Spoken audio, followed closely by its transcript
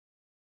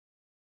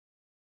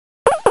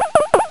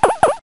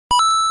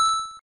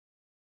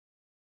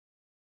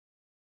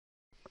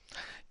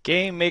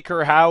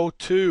Gamemaker how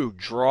to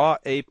draw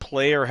a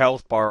player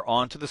health bar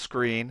onto the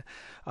screen,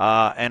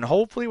 and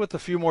hopefully with a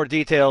few more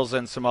details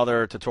and some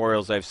other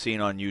tutorials I've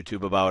seen on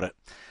YouTube about it.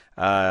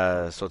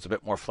 So it's a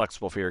bit more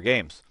flexible for your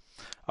games.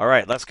 All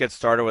right, let's get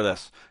started with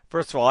this.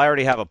 First of all, I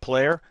already have a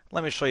player.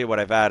 Let me show you what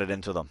I've added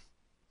into them.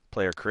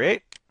 Player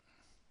create.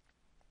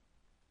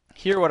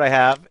 Here what I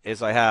have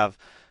is I have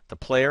the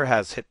player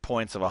has hit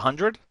points of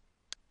 100.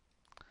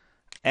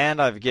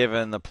 And I've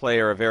given the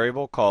player a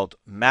variable called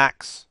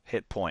max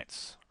hit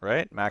points,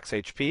 right? Max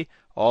HP,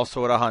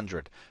 also at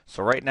 100.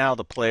 So right now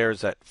the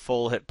player's at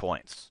full hit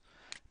points.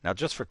 Now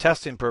just for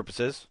testing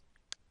purposes,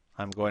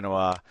 I'm going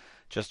to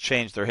just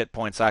change their hit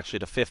points actually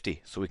to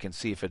 50 so we can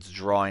see if it's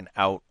drawing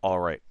out all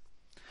right.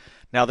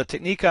 Now the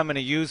technique I'm going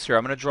to use here,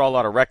 I'm going to draw a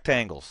lot of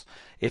rectangles.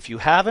 If you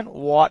haven't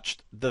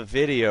watched the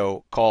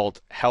video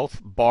called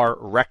Health Bar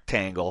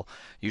Rectangle,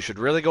 you should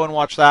really go and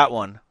watch that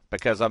one,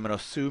 because I'm going to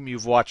assume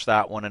you've watched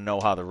that one and know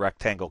how the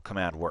rectangle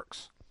command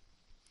works.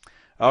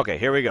 Okay,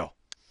 here we go.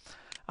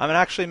 I'm going to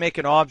actually make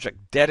an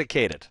object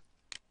dedicated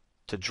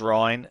to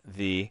drawing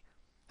the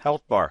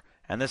health bar.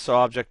 And this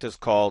object is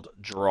called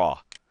draw.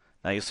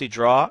 Now you see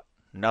draw,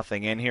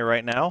 nothing in here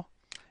right now.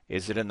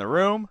 Is it in the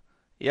room?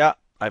 Yeah,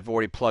 I've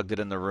already plugged it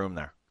in the room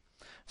there.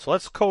 So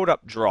let's code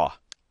up draw.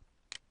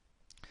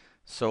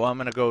 So I'm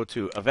going to go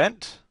to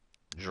event,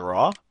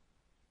 draw,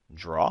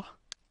 draw.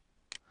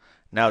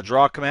 Now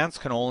draw commands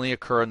can only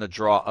occur in the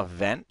draw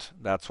event.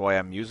 That's why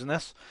I'm using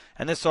this.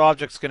 And this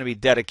object's going to be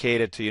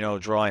dedicated to,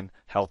 drawing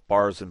health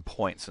bars and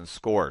points and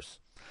scores.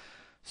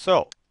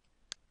 So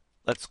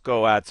let's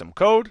go add some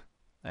code.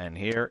 And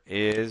here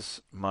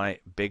is my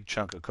big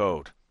chunk of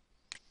code.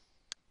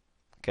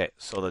 Okay,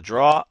 so the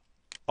draw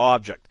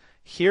object.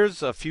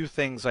 Here's a few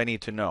things I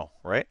need to know,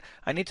 right?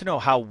 I need to know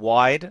how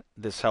wide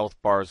this health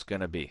bar is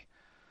going to be.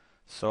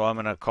 So I'm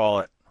going to call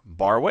it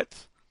bar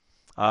width.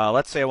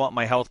 Let's say I want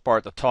my health bar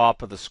at the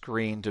top of the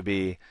screen to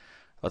be,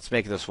 let's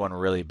make this one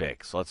really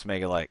big. So let's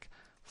make it like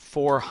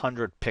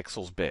 400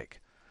 pixels big.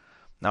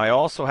 Now I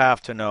also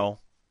have to know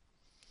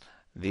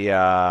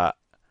the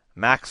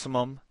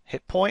maximum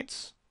hit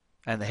points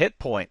and the hit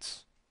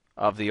points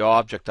of the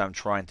object I'm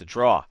trying to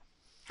draw.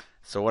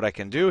 So what I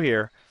can do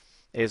here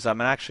is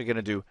I'm actually going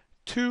to do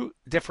two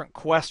different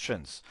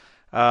questions.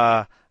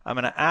 I'm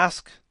going to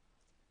ask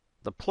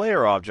the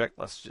player object,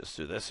 let's just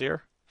do this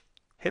here,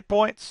 hit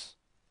points.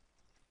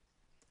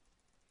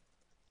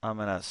 I'm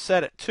going to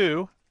set it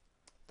to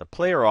the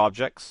player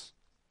object's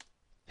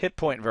hit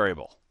point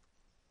variable.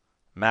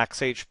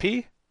 Max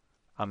HP,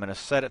 I'm going to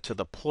set it to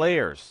the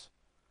player's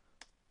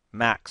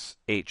max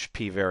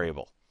HP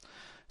variable.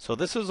 So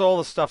this is all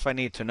the stuff I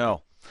need to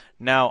know.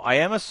 Now, I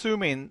am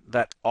assuming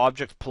that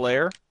object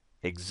player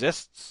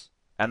exists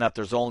and that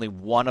there's only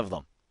one of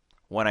them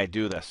when I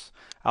do this.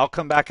 I'll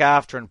come back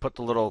after and put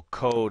the little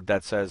code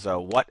that says,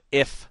 what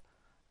if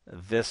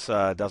this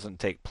doesn't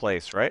take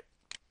place, right?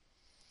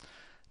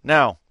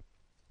 Now,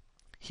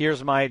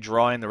 here's my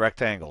drawing the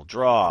rectangle.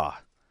 Draw,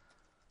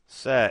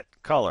 set,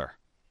 color.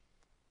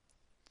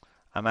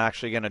 I'm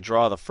actually going to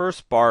draw the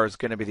first bar is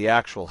going to be the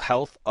actual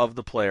health of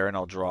the player, and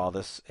I'll draw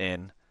this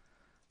in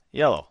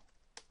yellow.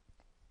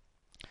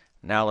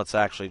 Now let's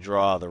actually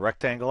draw the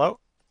rectangle out.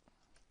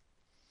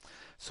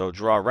 So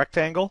draw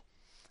rectangle,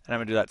 and I'm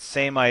going to do that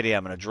same idea.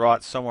 I'm going to draw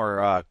it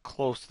somewhere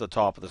close to the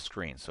top of the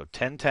screen. So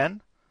 10,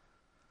 10.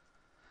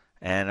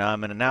 And I'm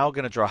now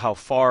going to draw how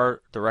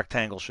far the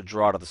rectangle should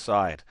draw to the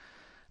side.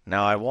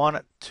 Now I want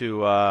it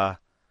to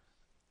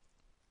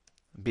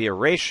be a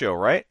ratio,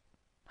 right?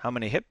 How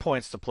many hit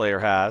points the player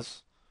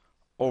has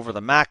over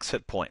the max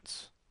hit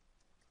points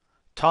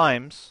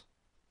times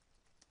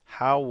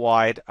how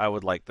wide I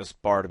would like this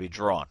bar to be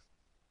drawn.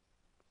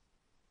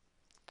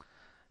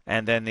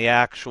 And then the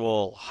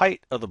actual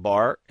height of the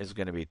bar is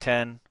going to be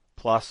 10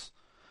 plus.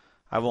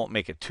 I won't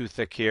make it too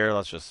thick here.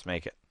 Let's just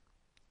make it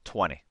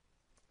 20.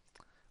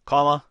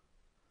 Comma,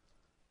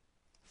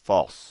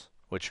 false,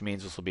 which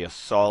means this will be a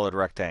solid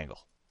rectangle.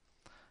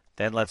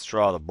 Then let's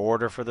draw the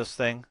border for this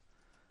thing.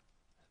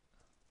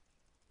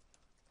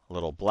 A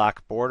little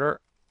black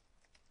border.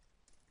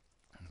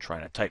 I'm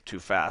trying to type too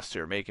fast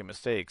here, making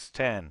mistakes.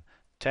 10,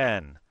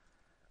 10,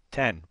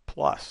 10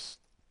 plus.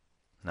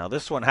 Now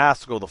this one has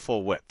to go the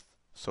full width.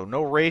 So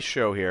no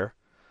ratio here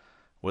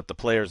with the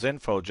player's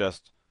info,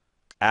 just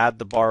add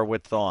the bar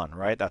width on,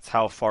 right? That's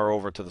how far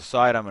over to the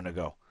side I'm going to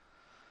go.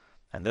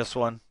 And this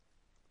one,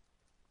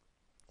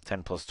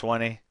 10 plus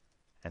 20,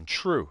 and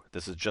true.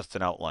 This is just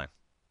an outline.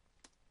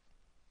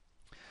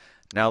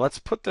 Now let's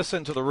put this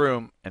into the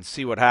room and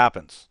see what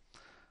happens.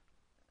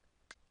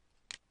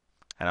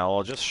 And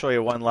I'll just show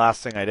you one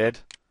last thing I did.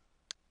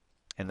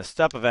 In the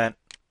step event,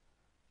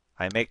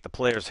 I make the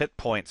player's hit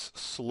points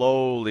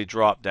slowly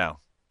drop down.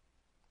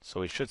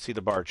 So we should see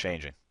the bar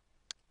changing.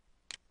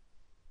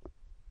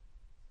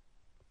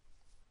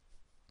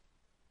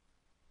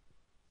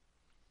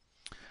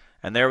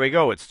 And there we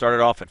go. It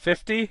started off at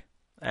 50,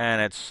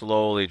 and it's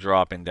slowly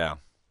dropping down.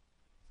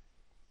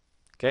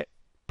 Okay,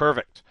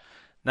 perfect.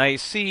 Now you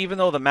see, even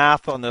though the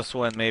math on this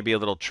one may be a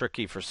little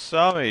tricky for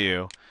some of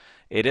you,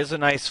 it is a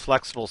nice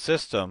flexible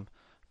system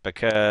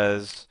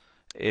because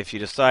if you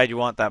decide you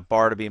want that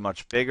bar to be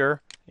much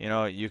bigger,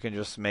 you can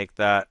just make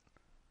that,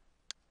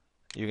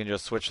 you can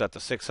just switch that to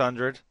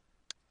 600,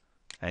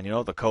 and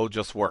the code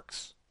just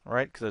works,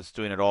 right? Because it's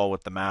doing it all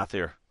with the math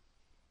here.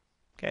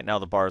 Okay, now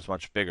the bar is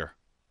much bigger.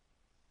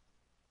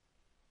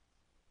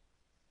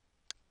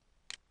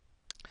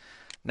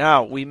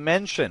 Now, we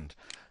mentioned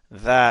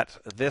that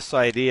this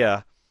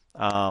idea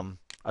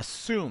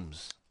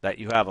assumes that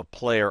you have a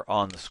player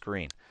on the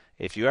screen.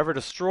 If you ever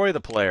destroy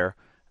the player,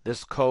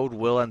 this code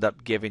will end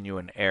up giving you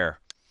an error.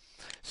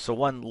 So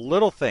one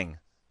little thing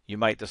you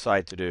might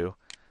decide to do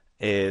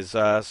is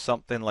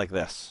something like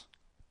this.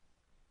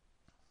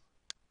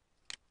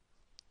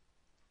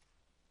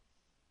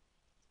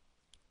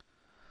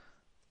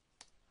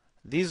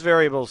 These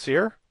variables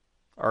here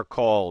are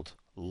called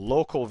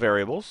local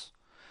variables.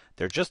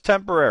 They're just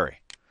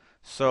temporary.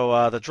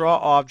 So the draw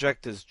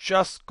object is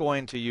just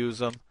going to use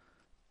them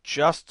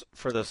just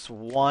for this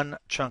one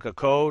chunk of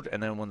code,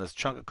 and then when this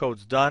chunk of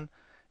code's done,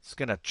 it's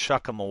going to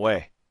chuck them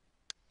away.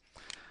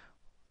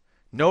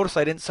 Notice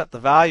I didn't set the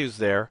values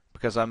there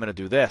because I'm going to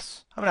do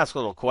this. I'm going to ask a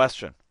little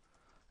question.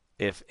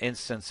 If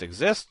instance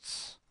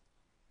exists,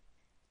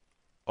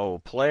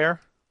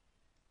 player,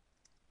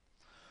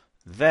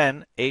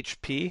 then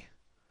HP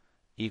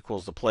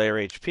equals the player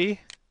HP,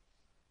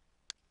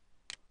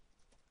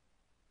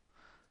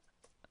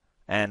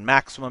 and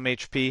maximum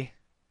HP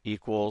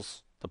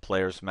equals the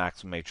player's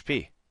maximum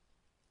HP.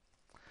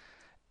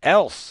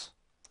 Else,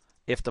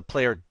 if the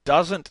player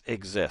doesn't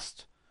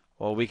exist,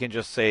 well, we can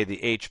just say the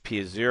HP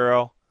is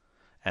 0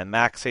 and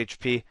max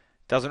HP.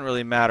 Doesn't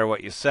really matter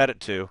what you set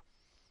it to.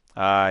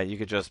 You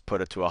could just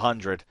put it to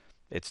 100.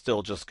 It's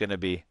still just going to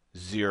be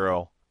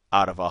 0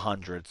 out of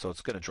 100, so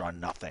it's going to draw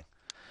nothing.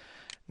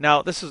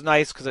 Now, this is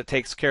nice because it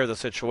takes care of the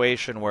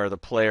situation where the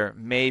player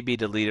may be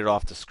deleted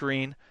off the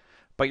screen,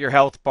 but your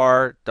health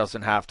bar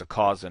doesn't have to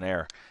cause an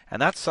error.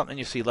 And that's something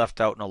you see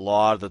left out in a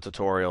lot of the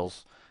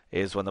tutorials,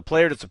 is when the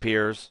player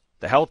disappears,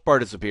 the health bar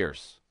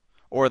disappears,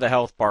 or the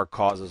health bar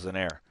causes an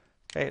error.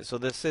 Okay, so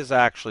this is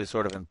actually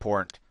sort of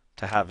important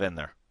to have in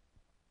there.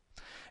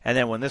 And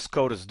then when this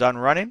code is done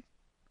running,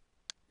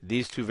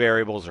 these two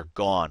variables are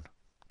gone.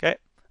 Okay,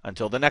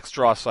 until the next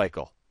draw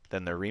cycle.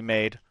 Then they're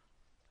remade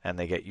and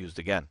they get used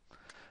again.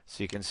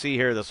 So you can see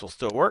here this will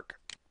still work.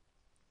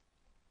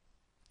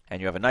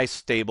 And you have a nice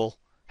stable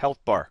health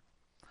bar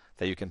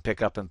that you can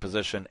pick up and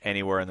position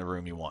anywhere in the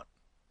room you want.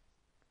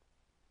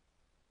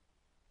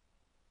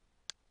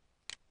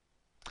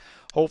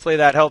 Hopefully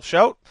that helps you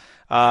out.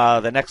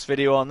 The next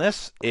video on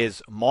this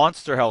is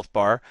monster health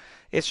bar.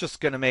 It's just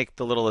going to make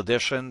the little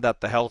addition that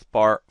the health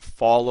bar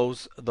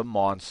follows the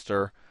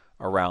monster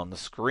around the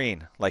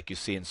screen, like you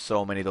see in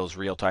so many of those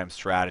real-time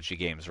strategy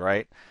games,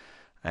 right?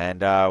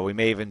 And we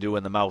may even do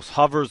when the mouse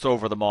hovers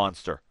over the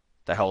monster,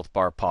 the health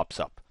bar pops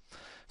up.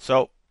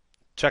 So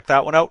check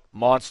that one out,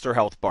 monster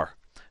health bar.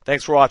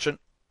 Thanks for watching.